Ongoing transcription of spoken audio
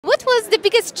What was the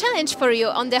biggest challenge for you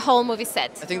on the whole movie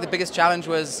set? I think the biggest challenge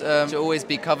was to always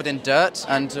be covered in dirt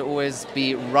and to always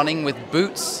be running with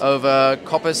boots over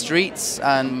copper streets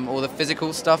and all the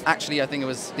physical stuff. Actually, I think it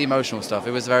was the emotional stuff.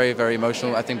 It was very, very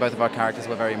emotional. I think both of our characters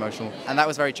were very emotional. And that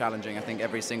was very challenging, I think,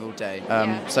 every single day.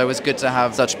 So it was good to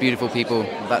have such beautiful people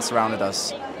that surrounded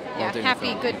us. Yeah,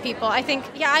 happy, good people. I think,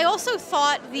 I also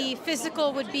thought the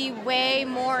physical would be way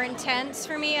more intense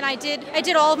for me, and I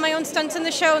did all of my own stunts in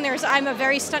the show, and I'm a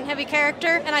very stunt-heavy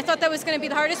character, and I thought that was going to be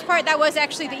the hardest part. That was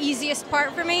actually the easiest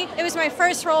part for me. It was my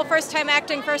first role, first time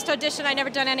acting, first audition. I'd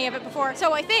never done any of it before.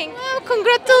 So I think... Oh,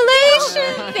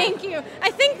 congratulations! Thank you.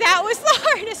 I think that was the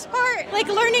hardest part. Like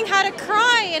learning how to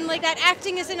cry, and like that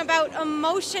acting isn't about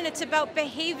emotion, it's about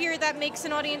behavior that makes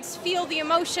an audience feel the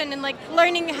emotion, and like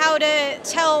learning how to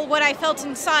tell what I felt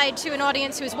inside to an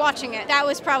audience who was watching it. That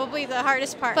was probably the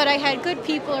hardest part. But I had good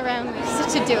people around me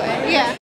to do it. Yeah.